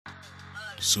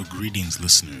So, greetings,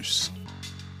 listeners.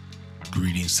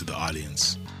 Greetings to the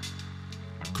audience.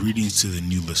 Greetings to the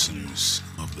new listeners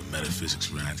of the Metaphysics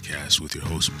Rantcast with your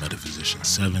host, Metaphysician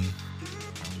 7,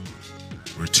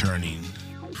 returning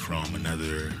from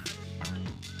another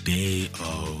day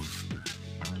of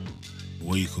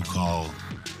what you could call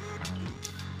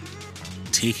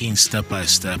taking step by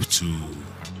step to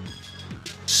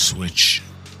switch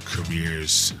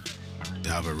careers, to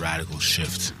have a radical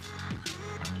shift.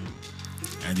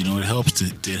 And it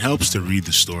helps to read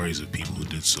the stories of people who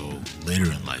did so later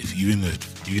in life, even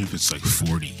if it's like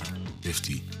 40,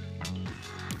 50,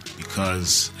 or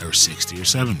 60 or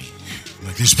 70.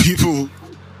 Like there's people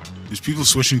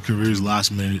switching careers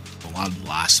last minute, a lot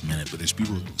last minute, but there's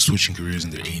people switching careers in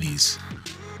their 80s,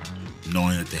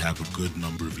 knowing that they have a good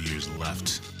number of years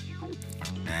left.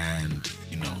 And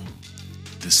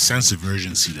the sense of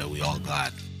urgency that we all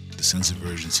got, the sense of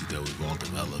urgency that we've all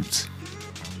developed,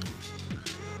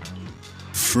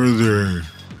 further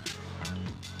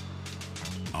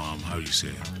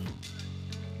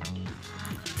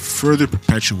further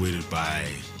perpetuated by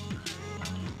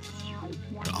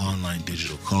the online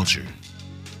digital culture,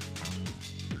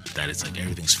 that it's like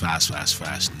everything's fast,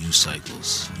 news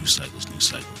cycles,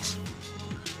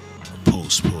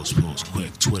 post,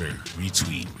 quick, Twitter,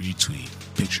 retweet,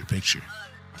 picture,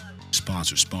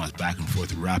 response, back and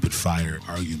forth, rapid fire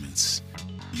arguments,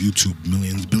 YouTube,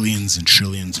 millions, billions, and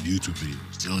trillions of YouTube videos.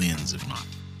 Zillions, if not.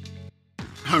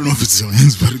 I don't know if it's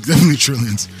zillions, but definitely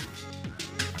trillions.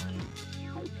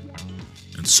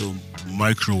 And so,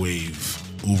 microwave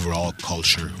overall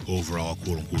culture, overall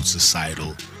quote-unquote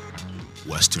societal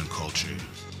Western culture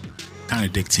kind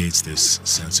of dictates this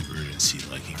sense of urgency.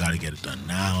 Like, you gotta get it done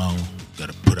now. You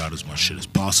gotta put out as much shit as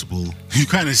possible. You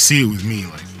kind of see it with me,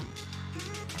 like,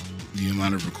 the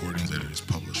amount of recordings that it is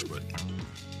published, but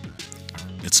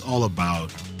it's all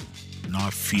about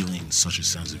not feeling such a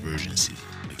sense of urgency.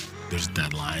 Like, there's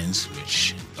deadlines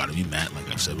which gotta be met, like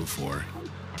I've said before,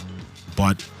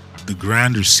 but the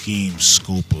grander scheme,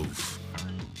 scope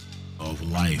of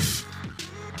life.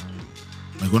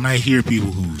 Like when I hear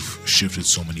people who've shifted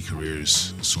so many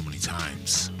careers so many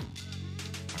times,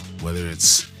 whether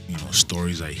it's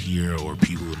stories I hear or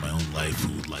people in my own life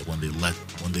who, like, when they let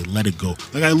it go.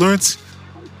 Like, I learned,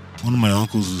 one of my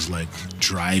uncles was like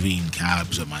driving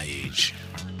cabs at my age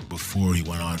before he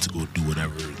went on to go do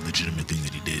whatever legitimate thing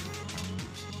that he did.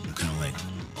 I'm kind of like,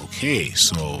 okay,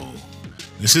 so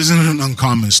this isn't an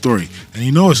uncommon story.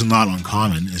 And it's not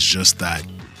uncommon. It's just that,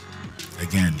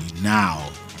 again, now,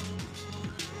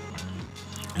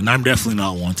 and I'm definitely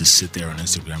not one to sit there on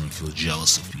Instagram and feel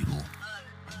jealous of people,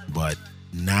 but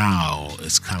now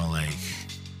it's kind of like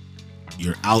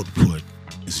your output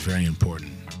is very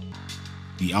important.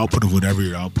 The output of whatever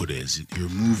your output is, your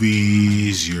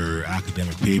movies, your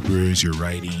academic papers, your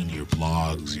writing, your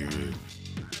blogs, your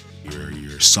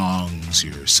songs,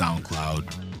 your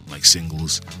SoundCloud, like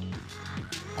singles,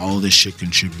 all of this shit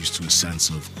contributes to a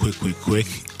sense of quick.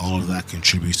 All of that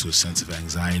contributes to a sense of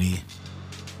anxiety.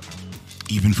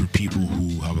 Even for people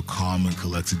who have a calm and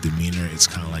collected demeanor, it's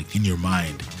kind of like in your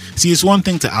mind. See, it's one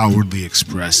thing to outwardly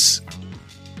express,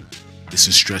 this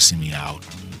is stressing me out,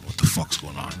 what the fuck's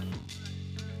going on?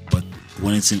 But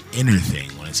when it's an inner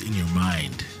thing, when it's in your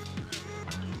mind,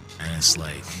 and it's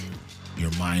like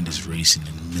your mind is racing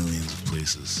in millions of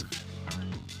places,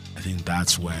 I think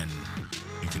that's when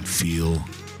you can feel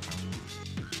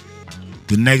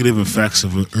the negative effects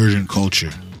of an urgent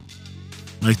culture.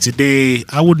 Like today,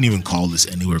 I wouldn't even call this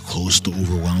anywhere close to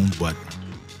overwhelmed, but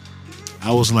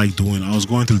I was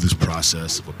going through this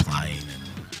process of applying and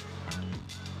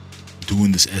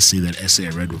doing this essay, that essay I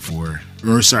read before,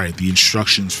 the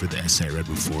instructions for the essay I read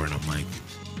before, and I'm like,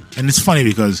 and it's funny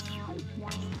because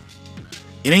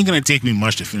it ain't gonna take me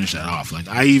much to finish that off. Like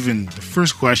the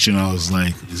first question I was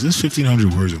like, is this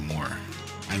 1,500 words or more?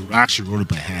 I actually wrote it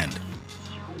by hand.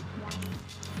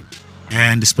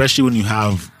 And especially when you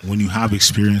have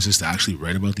experiences to actually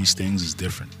write about these things, is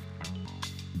different.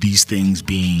 These things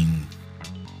being,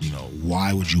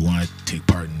 why would you want to take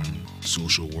part in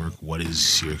social work? What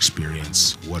is your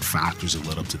experience? What factors have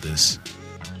led up to this?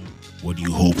 What do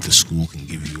you hope the school can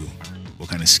give you? What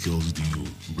kind of skills do you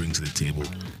bring to the table?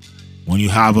 When you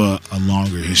have a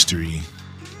longer history,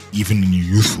 even in your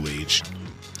youthful age,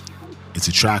 it's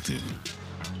attractive.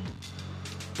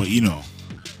 But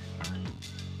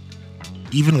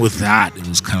even with that, it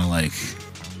was kind of like,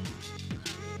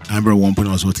 I remember at one point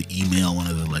I was about to email one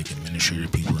of the administrator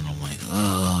people, and I'm like,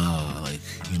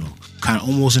 kind of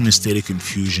almost in a state of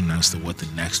confusion as to what the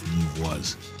next move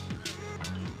was.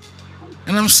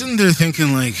 And I'm sitting there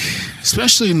thinking, like,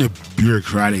 especially in the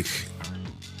bureaucratic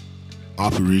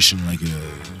operation like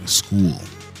a school.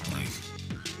 Like,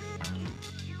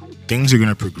 things are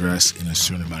gonna progress in a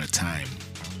certain amount of time.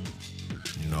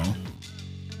 You know,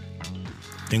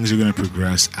 things are gonna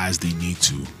progress as they need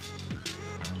to.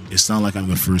 It's not like I'm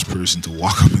the first person to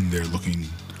walk up in there looking.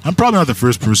 I'm probably not the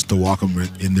first person to walk up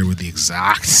in there with the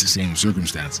exact same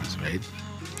circumstances, right?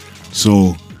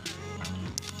 So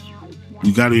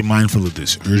we got to be mindful of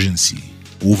this urgency,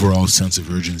 overall sense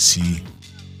of urgency,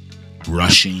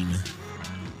 rushing,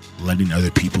 letting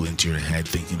other people into your head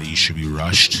thinking that you should be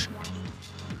rushed,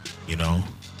 you know?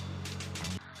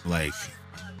 Like,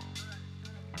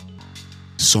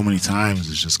 so many times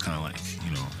it's just kind of like,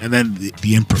 you know, and then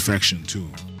the imperfection too.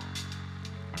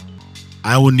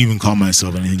 I wouldn't even call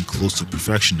myself anything close to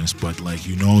perfectionist, but like,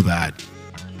 you know that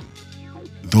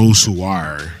those who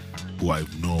I've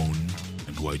known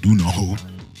and who I do know,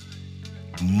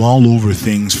 mull over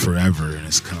things forever, and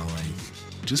it's kind of like,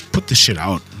 just put the shit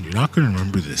out. You're not going to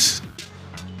remember this,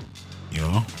 you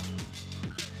know?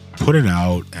 Put it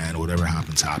out, and whatever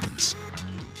happens, happens.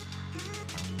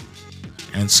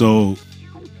 And so,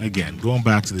 again, going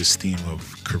back to this theme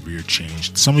of career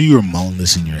change, some of you are mulling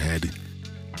this in your head.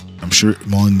 I'm sure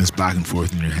mulling this back and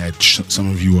forth in your head. Some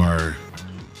of you are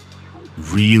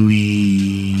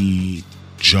really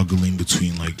juggling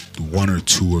between like one or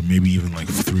two or maybe even like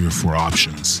 3 or 4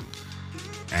 options,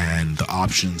 and the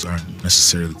options aren't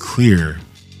necessarily clear.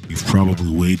 You've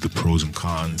probably weighed the pros and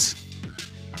cons,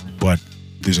 but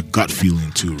there's a gut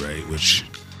feeling too, right? Which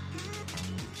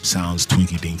sounds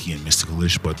twinky dinky and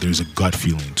mystical-ish, but there's a gut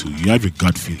feeling too. You have your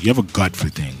gut feel. You have a gut for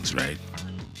things, right?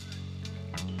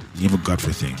 You have a gut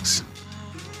for things,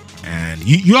 and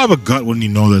you have a gut when you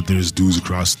know that there's dudes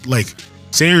across. Like,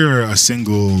 say you're a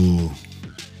single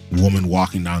woman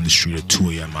walking down the street at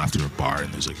 2 a.m. after a bar,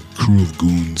 and there's like a crew of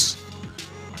goons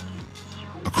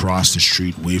across the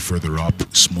street, way further up,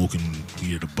 smoking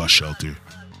weed at a bus shelter.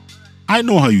 I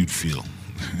know how you'd feel.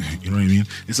 You know what I mean?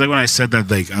 It's like when I said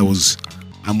that, like,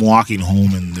 I'm walking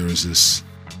home and there was this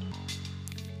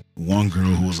one girl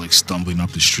who was like stumbling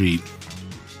up the street,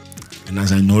 and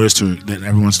as I noticed her, then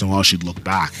every once in a while she'd look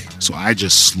back. So I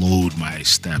just slowed my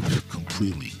step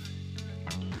completely.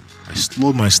 I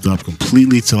slowed my step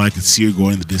completely till I could see her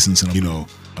going in the distance, and, you know,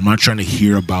 I'm not trying to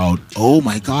hear about, oh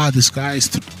my God, this guy's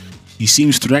he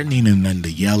seems threatening, and then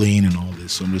the yelling and all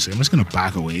this. So I'm just gonna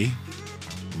back away,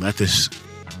 let this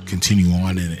continue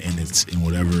on in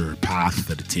whatever path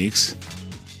that it takes,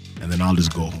 and then I'll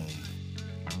just go home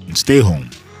and stay home.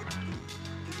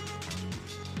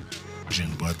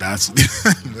 But that's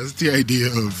that's the idea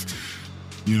of,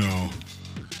 you know,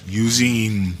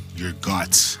 using your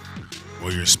guts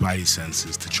or your spidey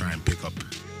senses to try and pick up,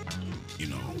 you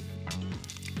know,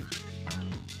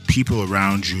 people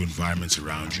around you, environments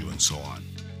around you, and so on.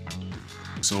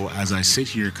 So as I sit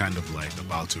here kind of like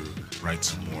about to write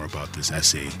some more about this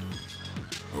essay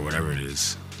or whatever it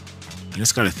is, I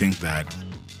just got to think that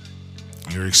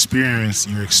your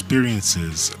experiences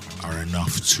are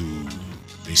enough to,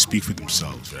 they speak for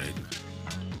themselves, right?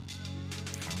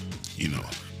 You know,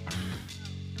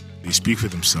 they speak for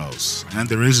themselves, and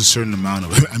there is a certain amount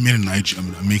of. I'm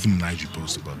making an IG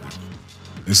post about this.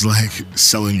 It's like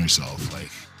selling yourself. Like,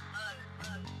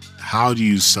 how do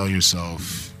you sell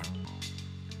yourself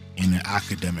in an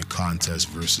academic context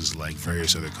versus like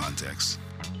various other contexts?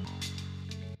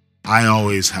 I've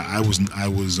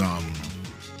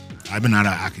been out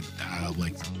of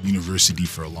like university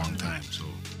for a long time, so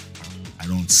I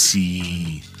don't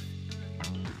see.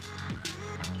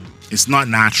 It's not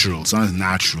natural. It's not as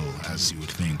natural as you would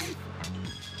think.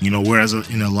 You know, whereas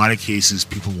in a lot of cases,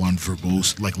 people want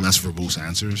less verbose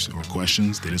answers or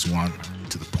questions. They just want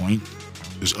to the point.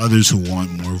 There's others who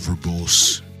want more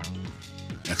verbose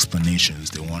explanations.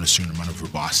 They want a certain amount of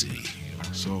verbosity. You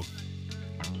know? So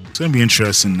it's going to be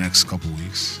interesting the next couple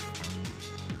weeks.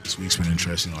 This week's been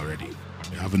interesting already.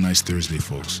 Have a nice Thursday,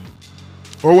 folks.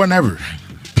 Or whenever.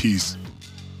 Peace.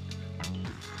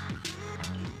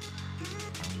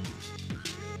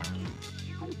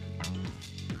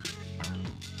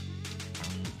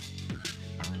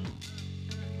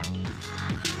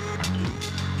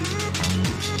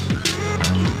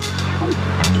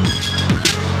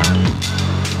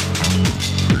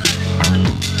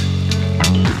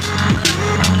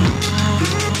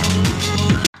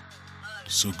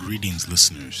 So greetings,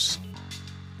 listeners.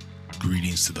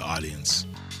 Greetings to the audience.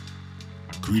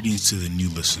 Greetings to the new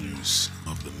listeners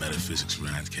of the Metaphysics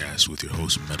Rantcast with your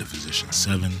host, Metaphysician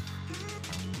 7.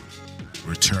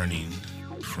 Returning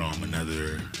from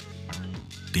another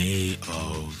day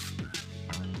of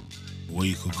what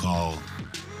you could call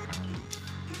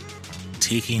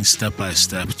taking step by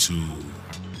step to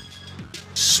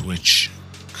switch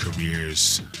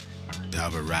careers to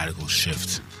have a radical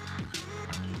shift.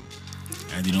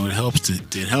 And it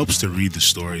helps to read the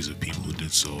stories of people who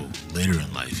did so later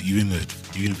in life, even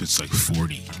if it's like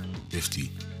 40,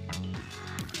 50,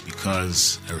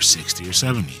 or 60 or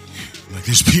 70. Like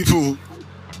there's people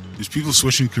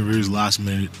switching careers last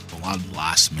minute, well, not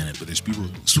last minute, but there's people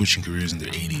switching careers in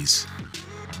their 80s,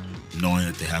 knowing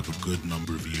that they have a good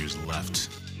number of years left.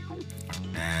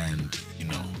 And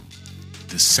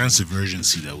the sense of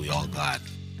urgency that we all got,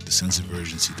 the sense of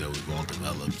urgency that we've all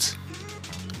developed,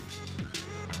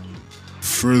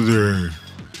 further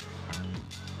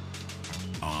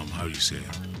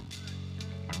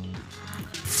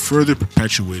further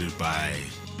perpetuated by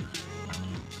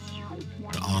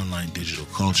the online digital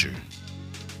culture,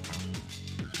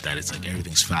 that it's like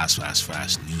everything's fast,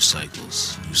 news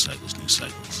cycles,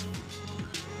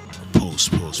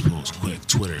 post, quick,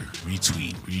 Twitter,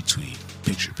 retweet,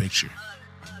 picture,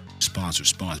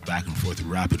 response, back and forth,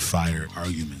 rapid fire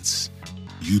arguments,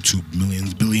 YouTube,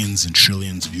 millions, billions, and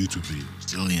trillions of YouTube videos,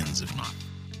 zillions if not.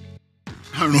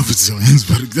 I don't know if it's zillions,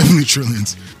 but definitely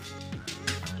trillions.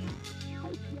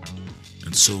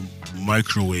 And so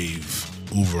microwave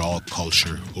overall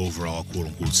culture, overall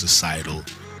quote-unquote societal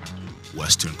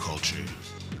Western culture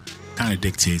kind of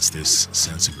dictates this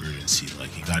sense of urgency.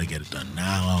 Like, you gotta get it done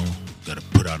now, you gotta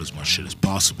put out as much shit as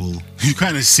possible. You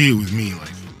kind of see it with me, like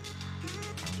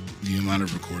the amount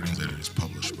of recordings that it is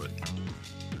published, but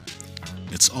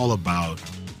it's all about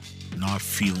not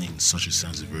feeling such a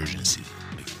sense of urgency.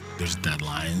 Like, there's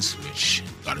deadlines which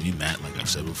gotta be met, like I've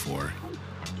said before,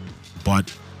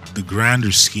 but the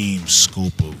grander scheme,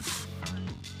 scope of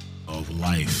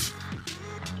life.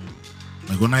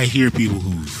 Like, when I hear people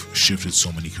who've shifted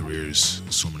so many careers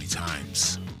so many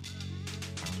times,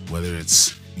 whether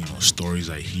it's stories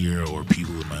I hear or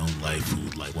people in my own life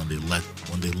who, like, when they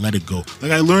let it go.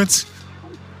 Like, I learned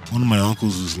one of my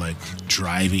uncles was like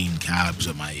driving cabs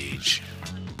at my age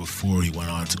before he went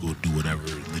on to go do whatever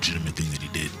legitimate thing that he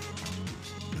did.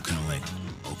 I'm kind of like,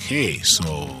 okay,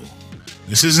 so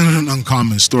this isn't an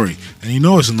uncommon story. And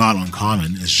it's not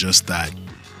uncommon. It's just that,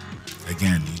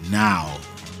 again, now,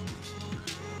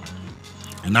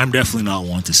 and I'm definitely not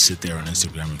one to sit there on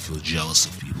Instagram and feel jealous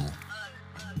of people,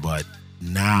 but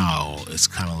now it's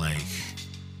kind of like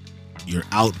your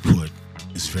output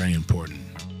is very important.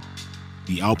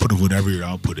 The output of whatever your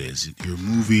output is, your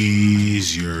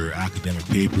movies, your academic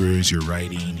papers, your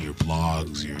writing, your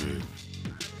blogs, your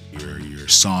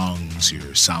songs, your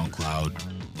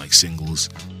SoundCloud, like singles,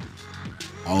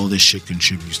 all of this shit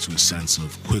contributes to a sense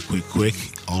of quick.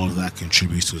 All of that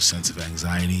contributes to a sense of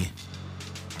anxiety.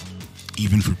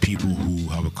 Even for people who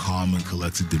have a calm and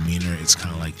collected demeanor, it's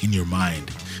kind of like in your mind.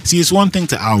 See, it's one thing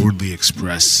to outwardly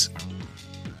express,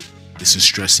 this is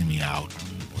stressing me out,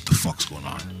 what the fuck's going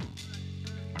on?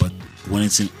 But when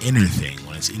it's an inner thing,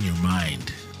 when it's in your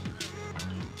mind,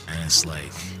 and it's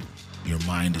like your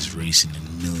mind is racing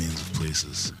in millions of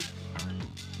places,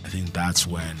 I think that's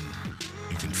when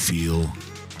you can feel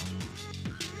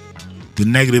the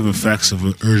negative effects of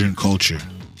an urgent culture.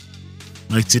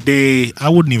 Like today, I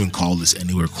wouldn't even call this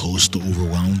anywhere close to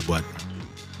overwhelmed, but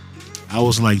I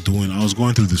was going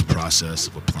through this process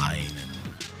of applying and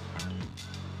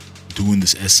doing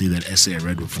this essay, that essay I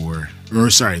read before,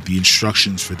 the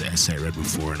instructions for the essay I read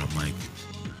before, and I'm like,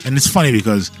 and it's funny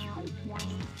because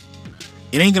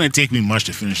it ain't gonna take me much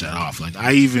to finish that off. Like,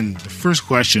 the first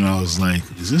question I was like,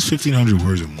 is this 1,500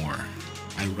 words or more?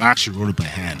 I actually wrote it by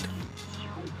hand.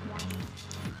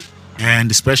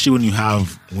 And especially when you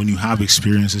have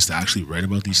experiences to actually write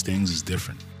about these things, is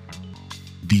different.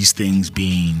 These things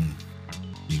being,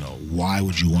 why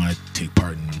would you want to take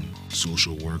part in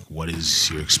social work? What is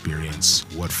your experience?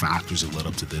 What factors have led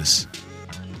up to this?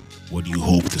 What do you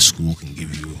hope the school can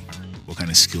give you? What kind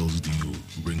of skills do you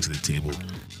bring to the table?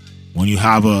 When you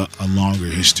have a longer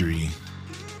history,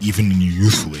 even in your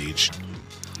youthful age,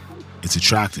 it's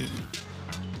attractive.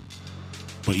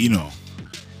 But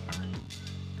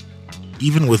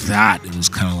even with that, it was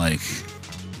kind of like,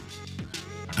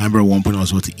 I remember at one point I was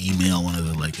about to email one of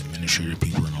the administrator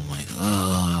people, and I'm like,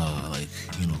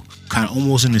 kind of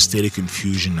almost in a state of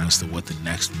confusion as to what the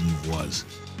next move was.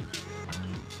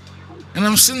 And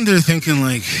I'm sitting there thinking,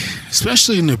 like,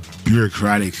 especially in a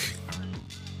bureaucratic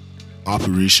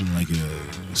operation like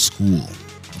a school,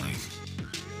 like,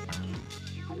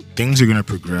 things are going to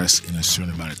progress in a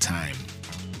certain amount of time,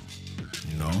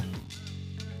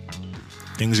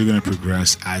 Things are going to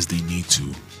progress as they need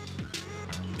to.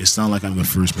 It's not like I'm the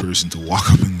first person to walk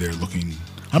up in there looking...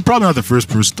 I'm probably not the first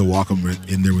person to walk up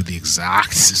in there with the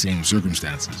exact same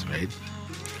circumstances, right?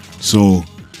 So,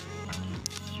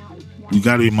 we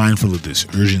got to be mindful of this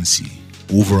urgency.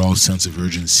 overall sense of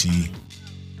urgency,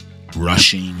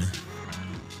 rushing,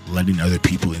 letting other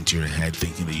people into your head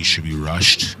thinking that you should be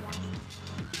rushed,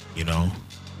 you know?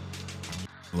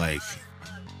 Like,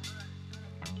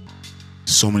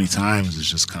 so many times it's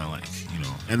just kind of like,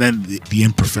 and then the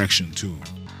imperfection too.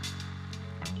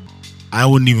 I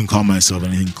wouldn't even call myself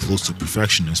anything close to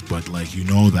perfectionist, but like,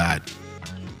 that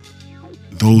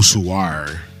those who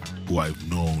I've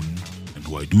known and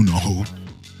who I do know,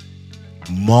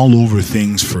 mull over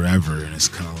things forever, and it's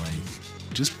kind of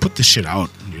like, just put the shit out.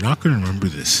 You're not going to remember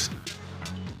this,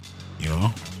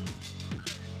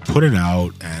 put it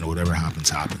out, and whatever happens,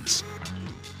 happens.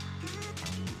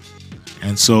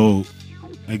 And so,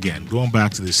 again, going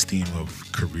back to this theme of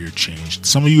career change,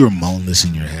 some of you are mulling this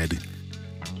in your head.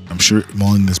 I'm sure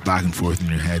mulling this back and forth in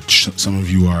your head. Some of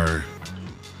you are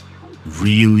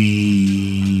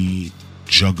really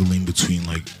juggling between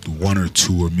like one or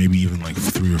two, or maybe even like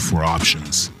 3 or 4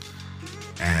 options.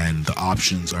 And the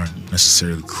options aren't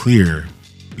necessarily clear.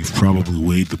 You've probably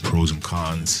weighed the pros and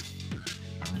cons.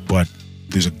 But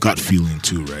there's a gut feeling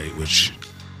too, right? Which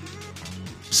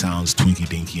sounds twinky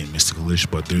dinky and mystical-ish,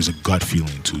 but there's a gut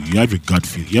feeling too. You have your gut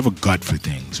feel. You have a gut for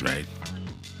things, right?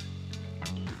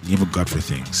 You have a gut for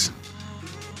things,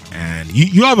 and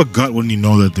you have a gut when you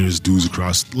know that there's dudes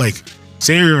across. Like,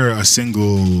 say you're a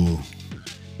single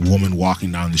woman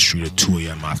walking down the street at 2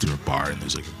 a.m. after a bar, and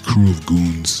there's like a crew of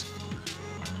goons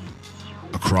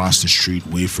across the street,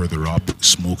 way further up,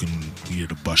 smoking weed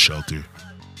at a bus shelter.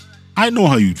 I know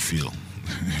how you'd feel.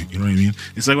 You know what I mean?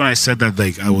 It's like when I said that,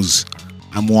 like,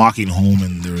 I'm walking home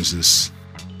and there was this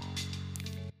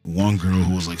one girl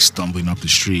who was like stumbling up the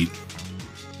street,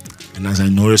 and as I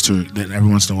noticed her, then every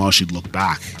once in a while she'd look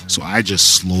back, so I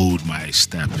just slowed my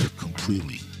step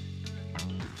completely.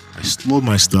 I slowed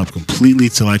my step completely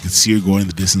till I could see her going in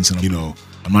the distance, and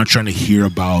I'm not trying to hear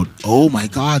about, oh my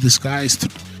god, this guy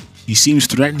he seems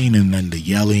threatening, and then the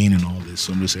yelling and all this.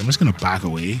 So I'm just gonna back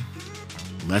away,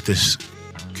 let this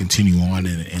continue on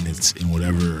in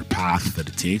whatever path that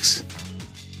it takes,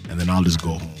 and then I'll just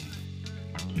go home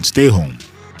and stay home.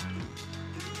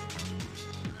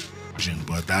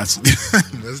 But that's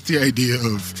that's the idea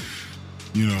of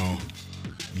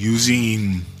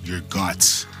using your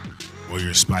guts or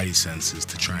your spidey senses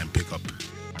to try and pick up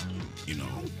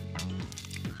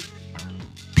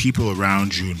people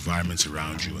around you, environments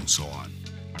around you, and so on.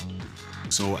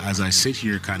 So as I sit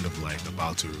here kind of like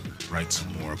about to write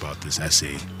some more about this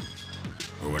essay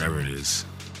or whatever it is,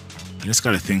 I just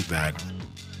got to think that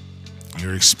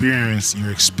your experiences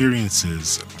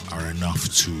are enough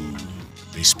to,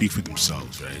 they speak for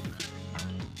themselves, right?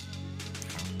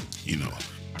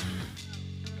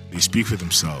 They speak for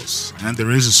themselves. And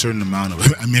there is a certain amount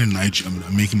of, I'm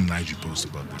making an IG post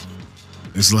about this.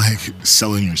 It's like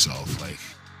selling yourself. Like,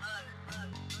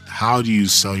 how do you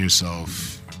sell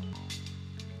yourself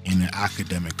in an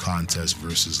academic context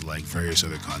versus like various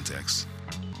other contexts?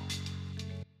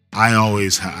 I've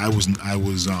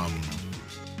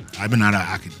been at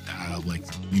a like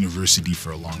university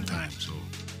for a long time, so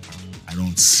I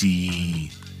don't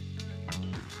see,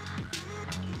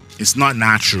 it's not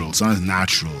natural. It's not as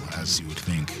natural as you would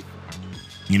think.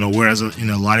 Whereas in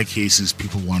a lot of cases,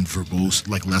 people want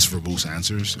less verbose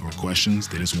answers or questions.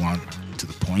 They just want to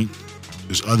the point.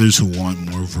 There's others who want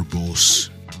more verbose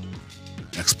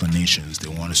explanations. They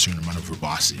want a certain amount of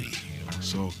verbosity.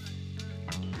 So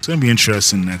it's going to be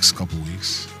interesting the next couple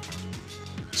weeks.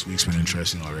 This week's been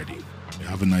interesting already.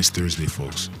 Have a nice Thursday,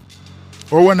 folks.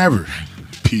 Or whenever.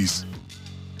 Peace.